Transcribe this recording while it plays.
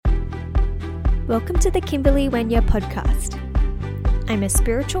Welcome to the Kimberly Wenya podcast. I'm a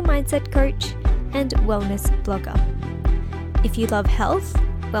spiritual mindset coach and wellness blogger. If you love health,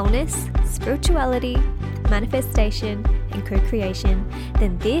 wellness, spirituality, manifestation, and co-creation,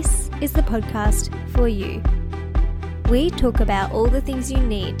 then this is the podcast for you. We talk about all the things you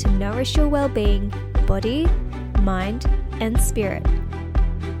need to nourish your well-being, body, mind, and spirit.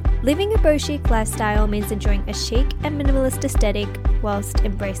 Living a beau chic lifestyle means enjoying a chic and minimalist aesthetic whilst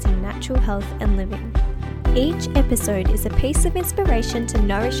embracing natural health and living. Each episode is a piece of inspiration to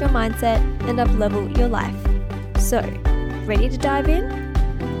nourish your mindset and up-level your life. So, ready to dive in?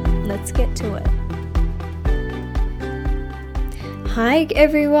 Let's get to it. Hi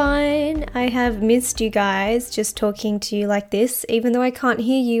everyone! I have missed you guys just talking to you like this. Even though I can't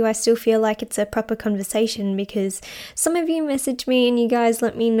hear you, I still feel like it's a proper conversation because some of you message me and you guys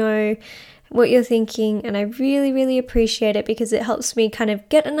let me know what you're thinking, and I really appreciate it because it helps me kind of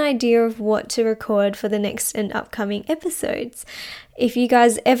get an idea of what to record for the next and upcoming episodes. If you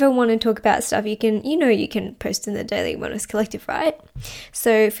guys ever want to talk about stuff, you can post in the Daily Wellness Collective, right?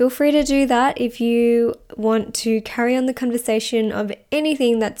 So feel free to do that if you want to carry on the conversation of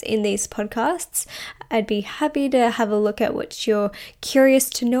anything that's in these podcasts. I'd be happy to have a look at what you're curious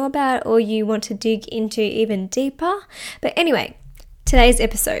to know about or you want to dig into even deeper. But anyway, today's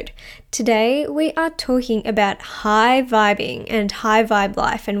episode. Today we are talking about high vibing and high vibe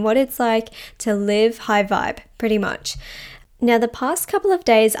life and what it's like to live high vibe, pretty much. Now, the past couple of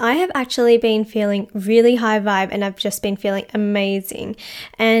days, I have actually been feeling really high vibe and I've just been feeling amazing.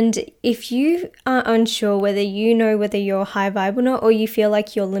 And if you are unsure whether you're high vibe or not, or you feel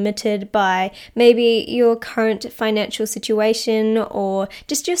like you're limited by maybe your current financial situation or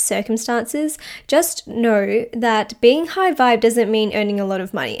just your circumstances, just know that being high vibe doesn't mean earning a lot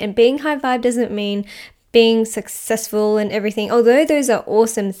of money. And being high vibe doesn't mean being successful and everything. Although those are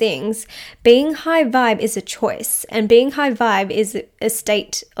awesome things, being high vibe is a choice, and being high vibe is a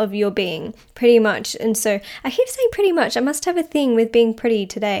state of your being, pretty much. And so I keep saying pretty much, I must have a thing with being pretty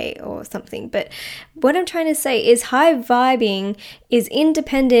today or something, but what I'm trying to say is high vibing is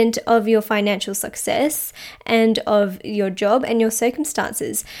independent of your financial success and of your job and your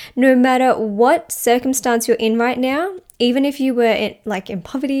circumstances. No matter what circumstance you're in right now, even if you were in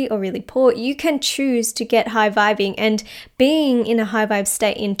poverty or really poor, you can choose to get high vibing, and being in a high vibe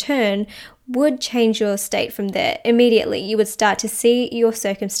state in turn would change your state from there. Immediately, you would start to see your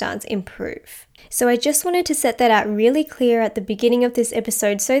circumstance improve. So I just wanted to set that out really clear at the beginning of this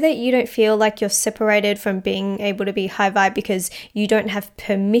episode so that you don't feel like you're separated from being able to be high vibe because you don't have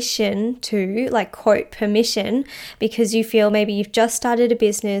permission to, quote, permission, because you feel maybe you've just started a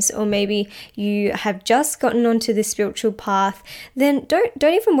business or maybe you have just gotten onto the spiritual path. Then don't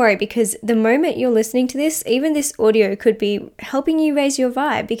even worry, because the moment you're listening to this, even this audio could be helping you raise your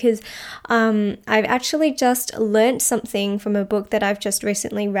vibe, because I've actually just learnt something from a book that I've just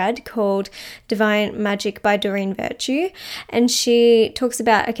recently read called Divine Magic by Doreen Virtue, and she talks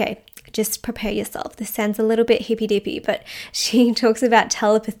about, okay, just prepare yourself. This sounds a little bit hippy-dippy, but she talks about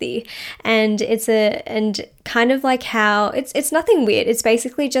telepathy, and it's kind of like how it's nothing weird. It's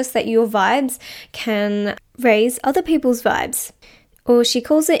basically just that your vibes can raise other people's vibes. Or she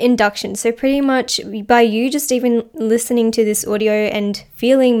calls it induction. So pretty much by you just even listening to this audio and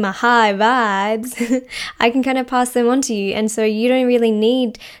feeling my high vibes, I can kind of pass them on to you. And so you don't really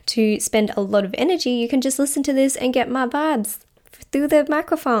need to spend a lot of energy. You can just listen to this and get my vibes through the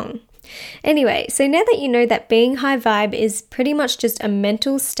microphone. Anyway, so now that you know that being high vibe is pretty much just a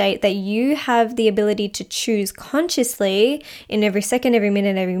mental state that you have the ability to choose consciously in every second, every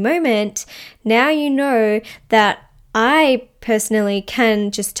minute, every moment, now you know that I personally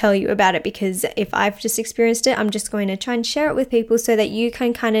can just tell you about it, because if I've just experienced it, I'm just going to try and share it with people so that you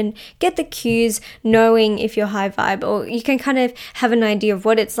can kind of get the cues, knowing if you're high vibe, or you can kind of have an idea of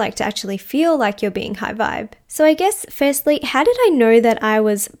what it's like to actually feel like you're being high vibe. So I guess firstly, how did I know that I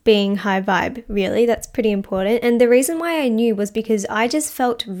was being high vibe? Really, that's pretty important. And the reason why I knew was because I just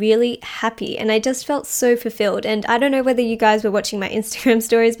felt really happy and I just felt so fulfilled. And I don't know whether you guys were watching my Instagram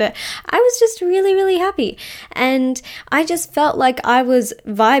stories, but I was just really happy. And I just felt like I was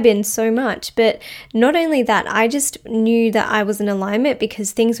vibing so much. But not only that, I just knew that I was in alignment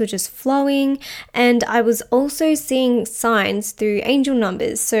because things were just flowing, and I was also seeing signs through angel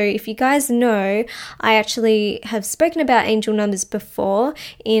numbers. So if you guys know, I actually have spoken about angel numbers before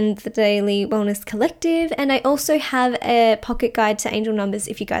in the Daily Wellness Collective, and I also have a pocket guide to angel numbers.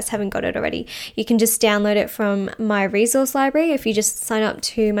 If you guys haven't got it already, you can just download it from my resource library if you just sign up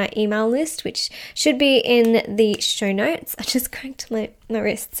to my email list, which should be in the show notes. I just cracked my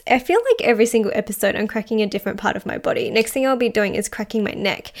wrists. I feel like every single episode I'm cracking a different part of my body. Next thing I'll be doing is cracking my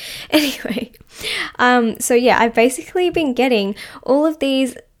neck. Anyway, so yeah, I've basically been getting all of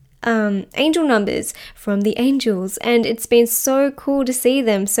these angel numbers from the angels, and it's been so cool to see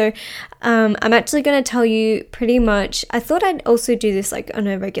them. So I'm actually going to tell you pretty much, I thought I'd also do this like on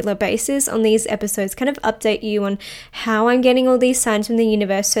a regular basis on these episodes, kind of update you on how I'm getting all these signs from the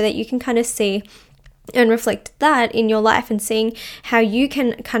universe so that you can kind of see and reflect that in your life and seeing how you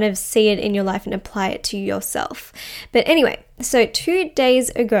can kind of see it in your life and apply it to yourself. But anyway, so 2 days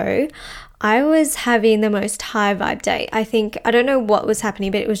ago, I was having the most high vibe day. I don't know what was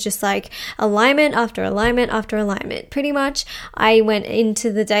happening, but it was just like alignment after alignment after alignment. Pretty much, I went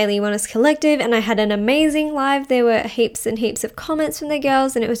into the Daily Wellness Collective and I had an amazing live. There were heaps and heaps of comments from the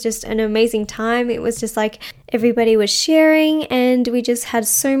girls, and it was just an amazing time. It was just like everybody was sharing, and we just had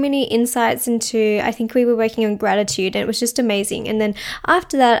so many insights into, I think we were working on gratitude, and it was just amazing. And then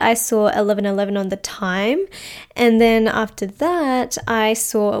after that, I saw 11:11 on the time, and then after that, I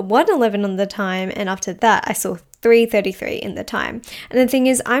saw 1:11 on the time, and after that, I saw 3:33 in the time. And the thing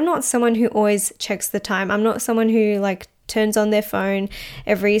is, I'm not someone who always checks the time. I'm not someone who like turns on their phone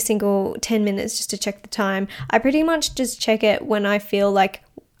every single 10 minutes just to check the time. I pretty much just check it when I feel like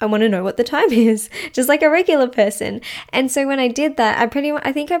I want to know what the time is, just like a regular person. And so when I did that,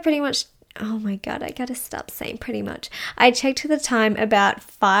 oh my God, I gotta stop saying pretty much. I checked the time about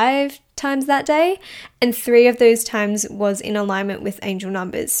 5 times that day, and 3 of those times was in alignment with angel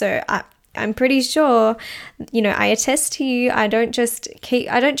numbers. So I'm pretty sure, I attest to you, I don't just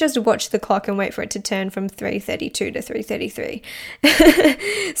watch the clock and wait for it to turn from 3:32 to 3:33.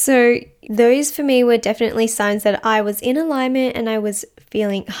 So those for me were definitely signs that I was in alignment and I was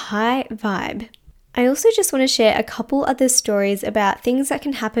feeling high vibe. I also just want to share a couple other stories about things that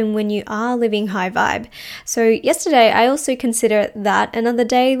can happen when you are living high vibe. So yesterday, I also consider that another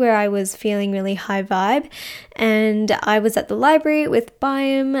day where I was feeling really high vibe, and I was at the library with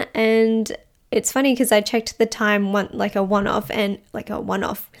Byam, and it's funny because I checked the time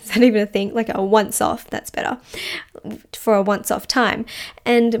is that even a thing? Like a once off, that's better, for a once off time.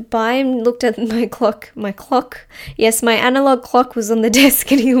 And Byam looked at my clock. Yes, my analog clock was on the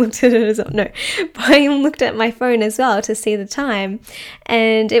desk and he looked at it as well. No, Byam looked at my phone as well to see the time,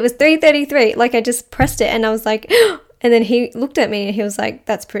 and it was 3:33. Like I just pressed it and I was like, and then he looked at me and he was like,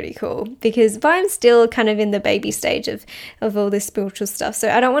 that's pretty cool, because Byam's still kind of in the baby stage of all this spiritual stuff.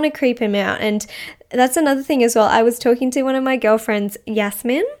 So I don't want to creep him out. And that's another thing as well. I was talking to one of my girlfriends,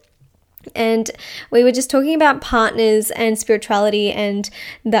 Yasmin, and we were just talking about partners and spirituality and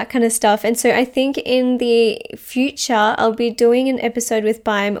that kind of stuff. And so I think in the future, I'll be doing an episode with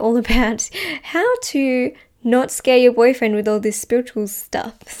Byam all about how to not scare your boyfriend with all this spiritual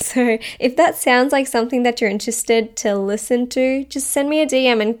stuff. So if that sounds like something that you're interested to listen to, just send me a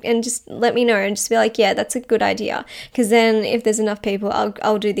DM and just let me know, and just be like, yeah, that's a good idea. Because then if there's enough people,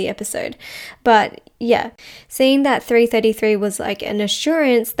 I'll do the episode. But yeah, seeing that 3:33 was like an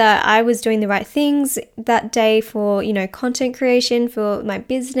assurance that I was doing the right things that day for, content creation, for my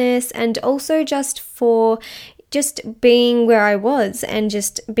business, and also just for just being where I was and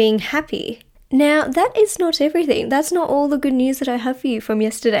just being happy. Now, that is not everything. That's not all the good news that I have for you from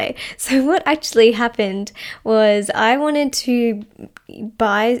yesterday. So what actually happened was I wanted to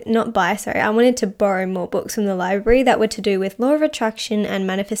borrow more books from the library that were to do with law of attraction and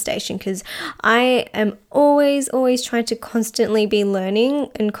manifestation, because I am always trying to constantly be learning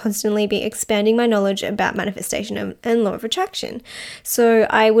and constantly be expanding my knowledge about manifestation and law of attraction. So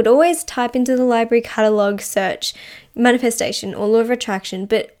I would always type into the library catalog, search manifestation or law of attraction,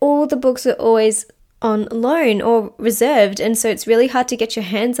 but all the books are always on loan or reserved, and so it's really hard to get your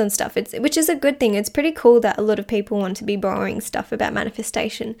hands on stuff, which is a good thing. It's pretty cool that a lot of people want to be borrowing stuff about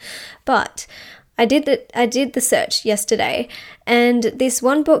manifestation. But I did the search yesterday, and this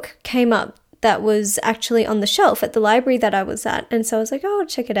one book came up that was actually on the shelf at the library that I was at, and so I was like, oh, I'll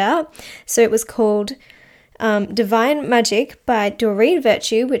check it out. So it was called Divine Magic by Doreen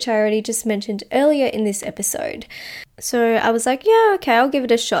Virtue, which I already just mentioned earlier in this episode. So I was like, yeah, okay, I'll give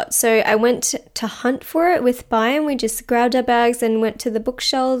it a shot. So I went to hunt for it with Byam. We just grabbed our bags and went to the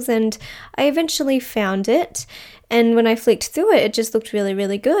bookshelves, and I eventually found it. And when I flicked through it, it just looked really,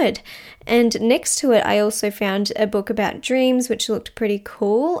 really good. And next to it, I also found a book about dreams, which looked pretty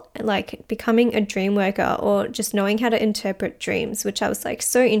cool, like becoming a dream worker or just knowing how to interpret dreams, which I was like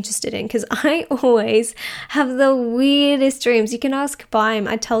so interested in, because I always have the weirdest dreams. You can ask Byam.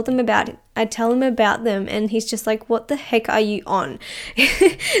 I tell them about I tell him about them and he's just like, what the heck are you on?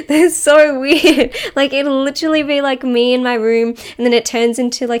 They're so weird. Like, it'll literally be like me in my room and then it turns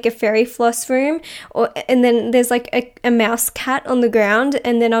into like a fairy floss room, and then there's like a mouse cat on the ground,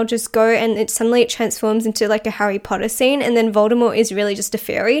 and then I'll just go and it suddenly transforms into like a Harry Potter scene, and then Voldemort is really just a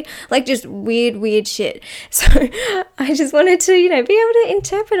fairy. Like, just weird shit. So I just wanted to, be able to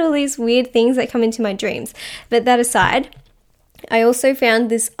interpret all these weird things that come into my dreams. But that aside, I also found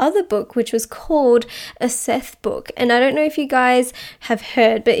this other book which was called a Seth book. And I don't know if you guys have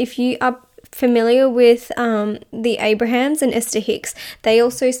heard, but if you are familiar with the Abrahams and Esther Hicks, they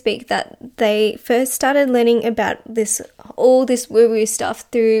also speak that they first started learning about all this woo-woo stuff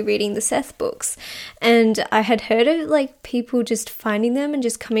through reading the Seth books. And I had heard of like people just finding them and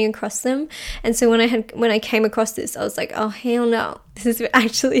just coming across them. And so when I came across this, I was like, oh hell no, this is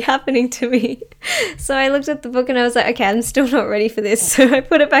actually happening to me. So I looked at the book and I was like, okay, I'm still not ready for this. So I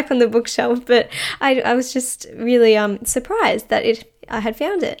put it back on the bookshelf, but I was just really surprised that I had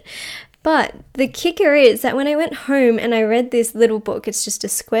found it. But the kicker is that when I went home and I read this little book, it's just a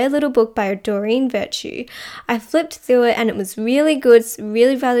square little book by Doreen Virtue. I flipped through it and it was really good,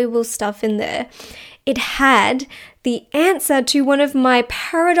 really valuable stuff in there. It had the answer to one of my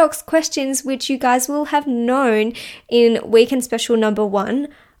paradox questions, which you guys will have known in Weekend Special number 1.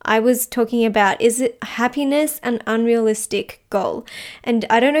 I was talking about, is it happiness an unrealistic goal? And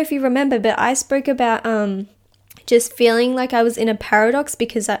I don't know if you remember, but I spoke about just feeling like I was in a paradox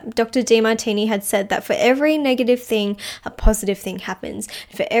because Dr. Demartini had said that for every negative thing, a positive thing happens.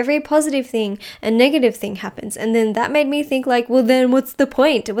 For every positive thing, a negative thing happens. And then that made me think like, well, then what's the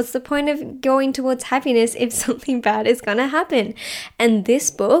point? What's the point of going towards happiness if something bad is going to happen? And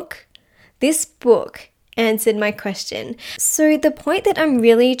this book answered my question. So the point that I'm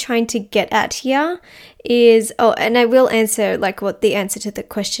really trying to get at here is, and I will answer like what the answer to the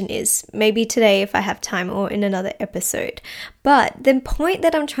question is, maybe today if I have time or in another episode. But the point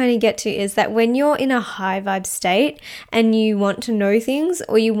that I'm trying to get to is that when you're in a high vibe state and you want to know things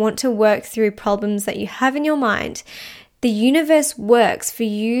or you want to work through problems that you have in your mind, the universe works for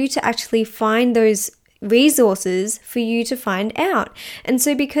you to actually find those resources for you to find out. And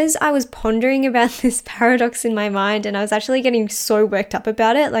so because I was pondering about this paradox in my mind and I was actually getting so worked up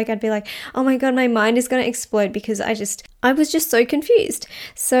about it, like I'd be like, oh my god, my mind is going to explode because I was just so confused.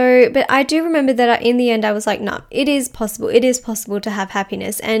 So, but I do remember that in the end I was like, no, it is possible to have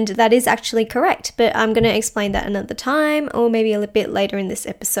happiness, and that is actually correct, but I'm going to explain that another time or maybe a little bit later in this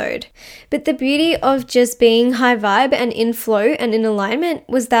episode. But the beauty of just being high vibe and in flow and in alignment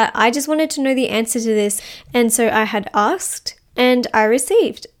was that I just wanted to know the answer to this. And so I had asked and I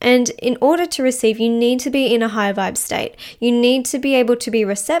received. And in order to receive, you need to be in a high vibe state. You need to be able to be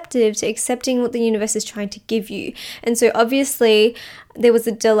receptive to accepting what the universe is trying to give you. And so obviously there was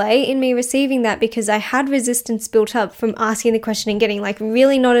a delay in me receiving that because I had resistance built up from asking the question and getting like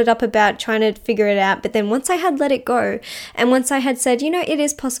really knotted up about trying to figure it out. But then once I had let it go and once I had said, it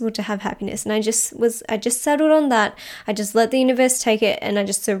is possible to have happiness, and I just settled on that. I just let the universe take it and I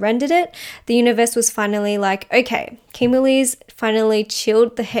just surrendered it. The universe was finally like, okay, Kimberly's finally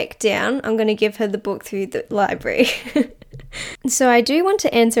chilled the heck down. I'm going to give her the book through the library. So I do want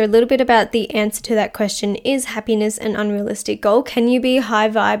to answer a little bit about the answer to that question. Is happiness an unrealistic goal? Can you be high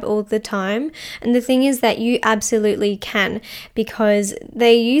vibe all the time? And the thing is that you absolutely can, because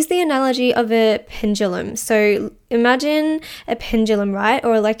they use the analogy of a pendulum. So imagine a pendulum, right?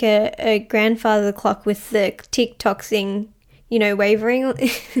 Or like a grandfather clock with the tick-tock thing, wavering on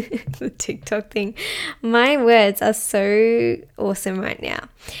the TikTok thing. My words are so awesome right now.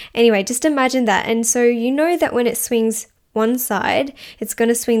 Anyway, just imagine that. And so that when it swings one side, it's going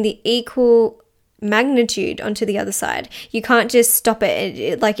to swing the equal magnitude onto the other side. You can't just stop it.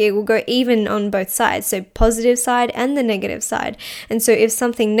 It will go even on both sides, so positive side and the negative side. And so if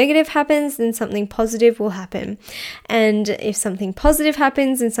something negative happens, then something positive will happen, and if something positive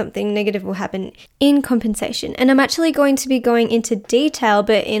happens, then something negative will happen in compensation. And I'm actually going to be going into detail,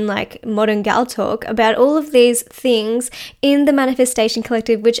 but in like modern gal talk, about all of these things in the Manifestation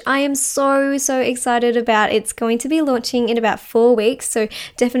Collective, which I am so excited about. It's going to be launching in about 4 weeks, so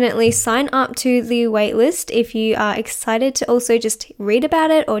definitely sign up to the waitlist if you are excited to also just read about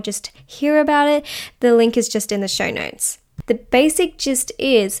it or just hear about it. The link is just in the show notes. The basic gist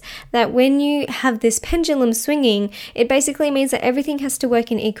is that when you have this pendulum swinging, it basically means that everything has to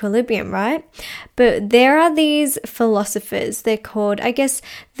work in equilibrium, right? But there are these philosophers, they're called, I'm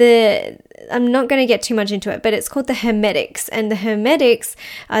not going to get too much into it, but it's called the Hermetics. And the Hermetics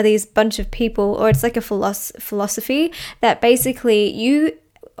are these bunch of people, or it's like a philosophy that basically you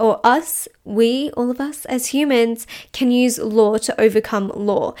or us we, all of us as humans, can use law to overcome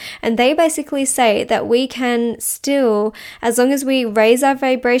law. And they basically say that we can still, as long as we raise our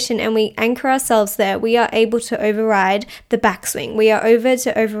vibration and we anchor ourselves there, we are able to override the backswing. We are over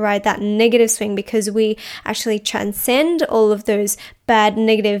to override that negative swing because we actually transcend all of those bad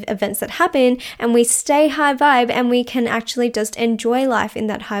negative events that happen, and we stay high vibe, and we can actually just enjoy life in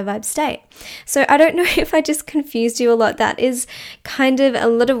that high vibe state. So I don't know if I just confused you a lot. That is kind of a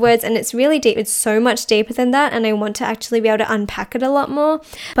lot of words, and it's really deep. It's so much deeper than that, and I want to actually be able to unpack it a lot more,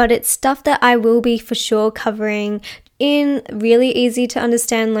 but it's stuff that I will be for sure covering in really easy to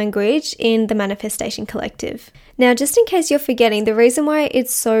understand language in the Manifestation Collective. Now, just in case you're forgetting, the reason why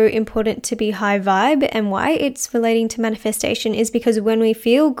it's so important to be high vibe and why it's relating to manifestation is because when we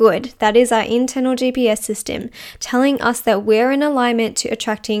feel good, that is our internal GPS system telling us that we're in alignment to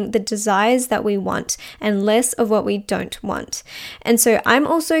attracting the desires that we want and less of what we don't want. And so I'm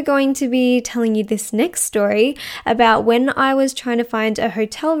also going to be telling you this next story about when I was trying to find a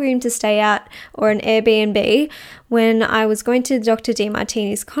hotel room to stay at or an Airbnb when I was going to Dr.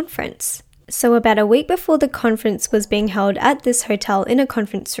 Demartini's conference. So about a week before the conference was being held at this hotel in a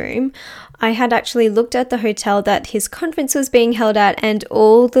conference room, I had actually looked at the hotel that his conference was being held at, and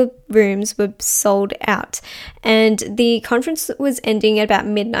all the rooms were sold out. And the conference was ending at about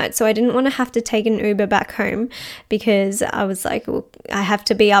midnight, so I didn't want to have to take an Uber back home because I was like, well, I have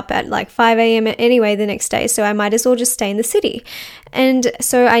to be up at like 5 a.m. anyway the next day, so I might as well just stay in the city. And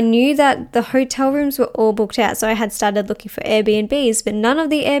so I knew that the hotel rooms were all booked out, so I had started looking for Airbnbs, but none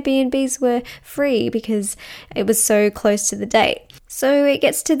of the Airbnbs were free because it was so close to the date. So it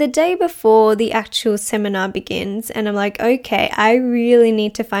gets to the day before the actual seminar begins, and I'm like, okay, I really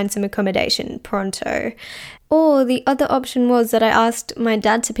need to find some accommodation pronto. Or the other option was that I asked my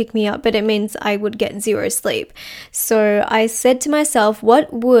dad to pick me up, but it means I would get zero sleep. So I said to myself,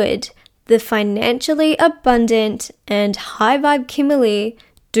 what would the financially abundant and high vibe Kimberly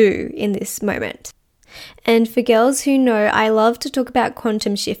do in this moment? And for girls who know, I love to talk about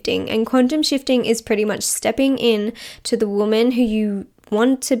quantum shifting, and quantum shifting is pretty much stepping in to the woman who you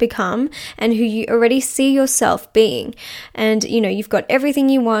want to become and who you already see yourself being. And you've got everything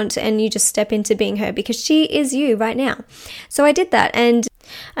you want and you just step into being her because she is you right now. So I did that, and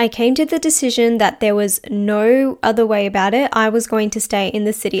I came to the decision that there was no other way about it. I was going to stay in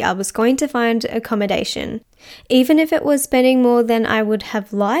the city. I was going to find accommodation. Even if it was spending more than I would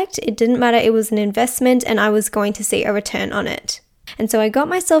have liked, it didn't matter. It was an investment and I was going to see a return on it. And so I got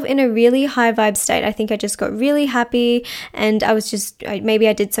myself in a really high vibe state. I think I just got really happy, and maybe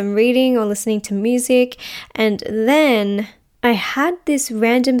I did some reading or listening to music, and then I had this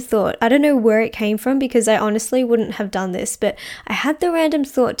random thought. I don't know where it came from because I honestly wouldn't have done this, but I had the random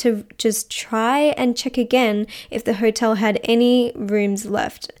thought to just try and check again if the hotel had any rooms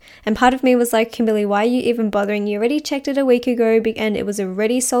left. And part of me was like, Kimberly, why are you even bothering? You already checked it a week ago and it was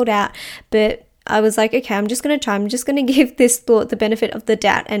already sold out. But I was like, okay, I'm just going to try. I'm just going to give this thought the benefit of the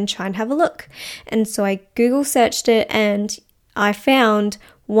doubt and try and have a look. And so I Google searched it and I found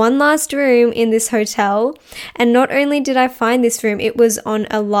one last room in this hotel. And not only did I find this room, it was on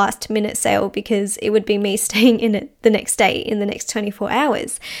a last minute sale because it would be me staying in it the next day, in the next 24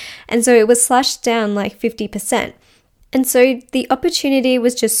 hours. And so it was slashed down like 50%. And so the opportunity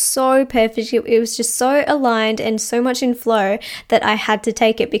was just so perfect. It was just so aligned and so much in flow that I had to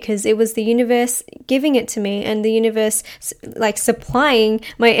take it because it was the universe giving it to me and the universe like supplying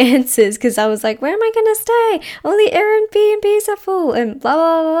my answers, because I was like, where am I going to stay? All the Airbnbs are full and blah,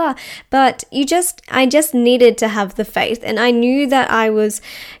 blah, blah, blah. But I just needed to have the faith, and I knew that I was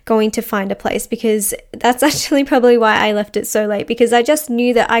going to find a place, because that's actually probably why I left it so late, because I just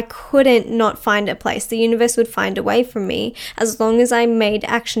knew that I couldn't not find a place. The universe would find a way for me as long as I made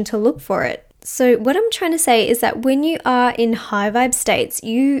action to look for it. So what I'm trying to say is that when you are in high vibe states,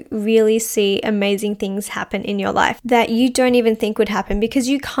 you really see amazing things happen in your life that you don't even think would happen, because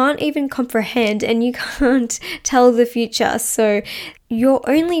you can't even comprehend and you can't tell the future. So your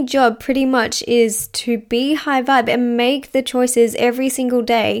only job pretty much is to be high vibe and make the choices every single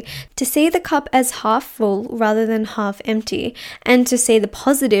day to see the cup as half full rather than half empty, and to see the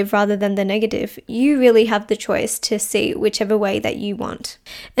positive rather than the negative. You really have the choice to see whichever way that you want.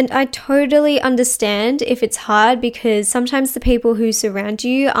 And I totally understand if it's hard, because sometimes the people who surround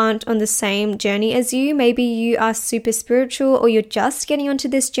you aren't on the same journey as you. Maybe you are super spiritual, or you're just getting onto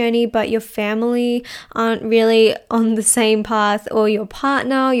this journey, but your family aren't really on the same path, or your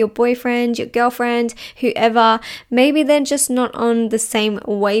partner, your boyfriend, your girlfriend, whoever, maybe they're just not on the same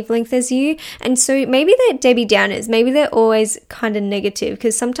wavelength as you. And so maybe they're Debbie Downers, maybe they're always kind of negative,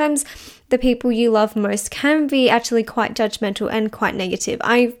 because sometimes the people you love most can be actually quite judgmental and quite negative.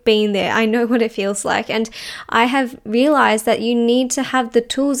 I've been there. I know what it feels like. And I have realized that you need to have the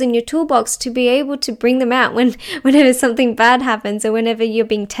tools in your toolbox to be able to bring them out whenever something bad happens or whenever you're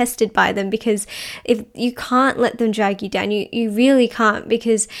being tested by them, because if you can't let them drag you down, you really can't,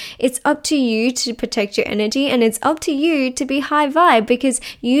 because it's up to you to protect your energy, and it's up to you to be high vibe, because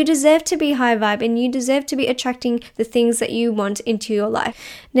you deserve to be high vibe and you deserve to be attracting the things that you want into your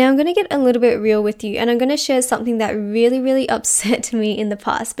life. Now I'm going to get a little bit real with you, and I'm going to share something that really upset me in the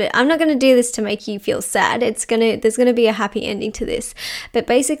past, but I'm not going to do this to make you feel sad. There's going to be a happy ending to this. But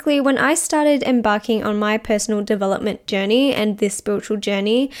basically, when I started embarking on my personal development journey and this spiritual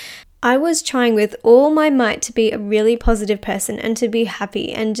journey, I was trying with all my might to be a really positive person and to be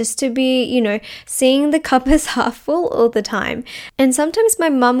happy and just to be, seeing the cup as half full all the time. And sometimes my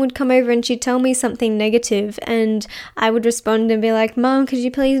mum would come over and she'd tell me something negative, and I would respond and be like, "Mum, could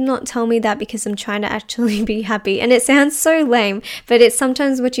you please not tell me that, because I'm trying to actually be happy." And it sounds so lame, but it's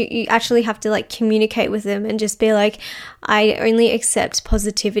sometimes what you actually have to like communicate with them and just be like, "I only accept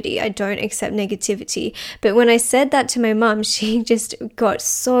positivity. I don't accept negativity." But when I said that to my mum, she just got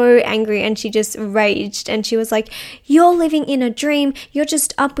so angry and she just raged, and she was like, "You're living in a dream. You're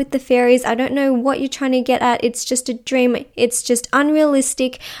just up with the fairies. I don't know what you're trying to get at. It's just a dream. It's just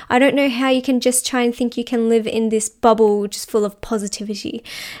unrealistic. I don't know how you can just try and think you can live in this bubble just full of positivity."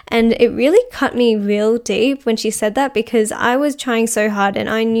 And it really cut me real deep when she said that, because I was trying so hard and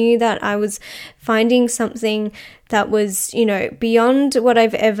I knew that I was finding something that was, beyond what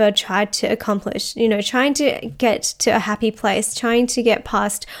I've ever tried to accomplish, trying to get to a happy place, trying to get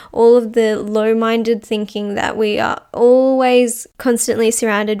past all of the low-minded thinking that we are always constantly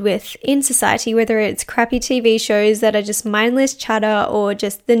surrounded with in society, whether it's crappy TV shows that are just mindless chatter or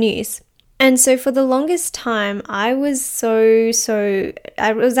just the news. And so for the longest time, I was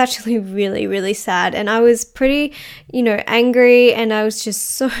I was actually really sad, and I was pretty, angry, and I was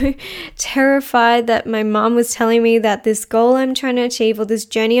just so terrified that my mom was telling me that this goal I'm trying to achieve, or this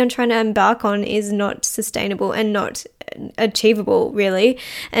journey I'm trying to embark on, is not sustainable and not achievable, really.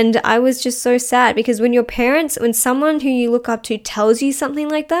 And I was just so sad, because when someone who you look up to tells you something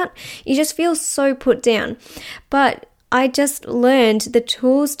like that, you just feel so put down. But I just learned the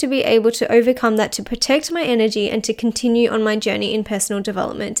tools to be able to overcome that, to protect my energy and to continue on my journey in personal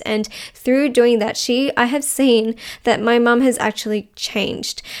development. And through doing that, I have seen that my mum has actually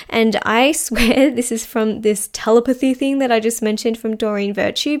changed. And I swear this is from this telepathy thing that I just mentioned from Doreen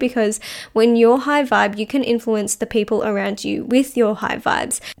Virtue, because when you're high vibe, you can influence the people around you with your high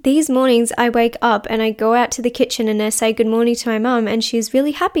vibes. These mornings I wake up and I go out to the kitchen and I say good morning to my mum, and she's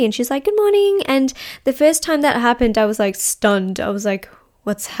really happy and she's like, "Good morning." And the first time that happened, I was like stunned. I was like,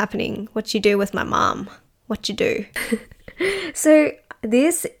 "What's happening? What you do with my mom? What you do?" So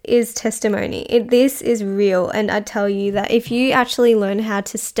this is testimony. This is real. And I tell you that if you actually learn how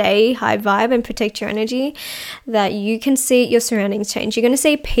to stay high vibe and protect your energy, that you can see your surroundings change. You're going to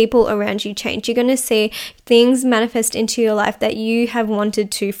see people around you change. You're going to see things manifest into your life that you have wanted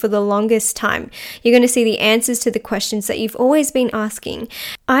to for the longest time. You're going to see the answers to the questions that you've always been asking.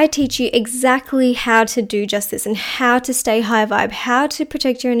 I teach you exactly how to do just this, and how to stay high vibe, how to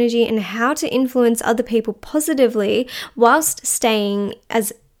protect your energy, and how to influence other people positively whilst staying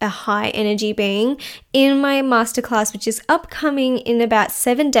as a high energy being in my masterclass, which is upcoming in about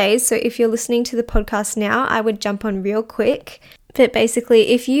 7 days. So if you're listening to the podcast now, I would jump on real quick. But basically,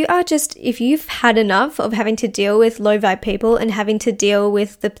 if you've had enough of having to deal with low vibe people and having to deal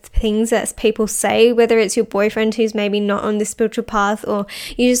with the things that people say, whether it's your boyfriend who's maybe not on the spiritual path, or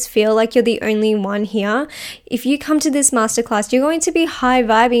you just feel like you're the only one here, if you come to this masterclass, you're going to be high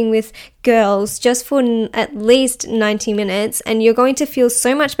vibing with girls just for at least 90 minutes, and you're going to feel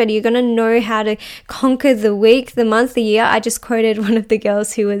so much better. You're going to know how to conquer the week, the month, the year. I just quoted one of the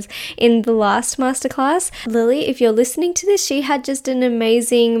girls who was in the last masterclass. Lily, if you're listening to this, she had just an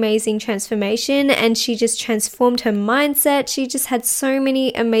amazing transformation, and she just transformed her mindset. She just had so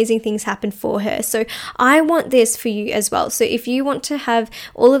many amazing things happen for her. So I want this for you as well. So if you want to have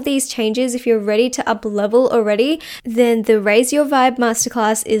all of these changes, if you're ready to up level already, then the Raise Your Vibe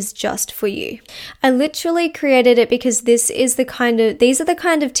masterclass is just for you. I literally created it because these are the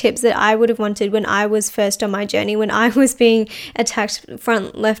kind of tips that I would have wanted when I was first on my journey, when I was being attacked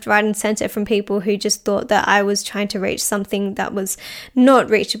front, left, right, and center from people who just thought that I was trying to reach something that was not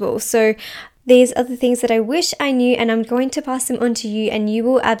reachable. So these are the things that I wish I knew, and I'm going to pass them on to you, and you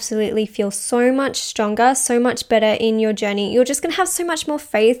will absolutely feel so much stronger, so much better in your journey. You're just going to have so much more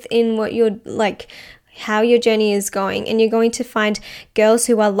faith in what you're how your journey is going, and you're going to find girls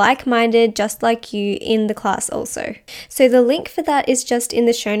who are like-minded just like you in the class also. So the link for that is just in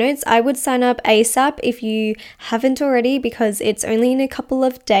the show notes. I would sign up ASAP if you haven't already, because it's only in a couple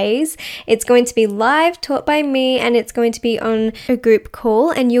of days. It's going to be live, taught by me, and it's going to be on a group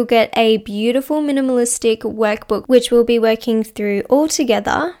call, and you'll get a beautiful minimalistic workbook which we'll be working through all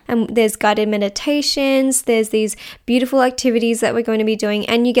together. And there's guided meditations, there's these beautiful activities that we're going to be doing,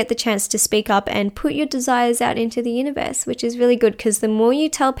 and you get the chance to speak up and put your desires out into the universe, which is really good because the more you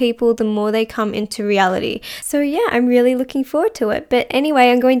tell people, the more they come into reality. So yeah, I'm really looking forward to it. But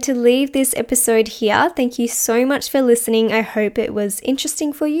anyway, I'm going to leave this episode here. Thank you so much for listening. I hope it was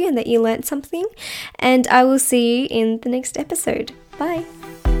interesting for you and that you learned something. And I will see you in the next episode. Bye.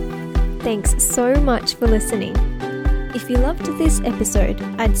 Thanks so much for listening. If you loved this episode,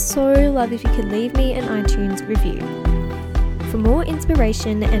 I'd so love if you could leave me an iTunes review. For more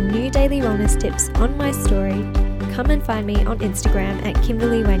inspiration and new daily wellness tips on my story, come and find me on Instagram at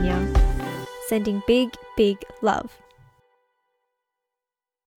Kimberly Wenya. Sending big, big love.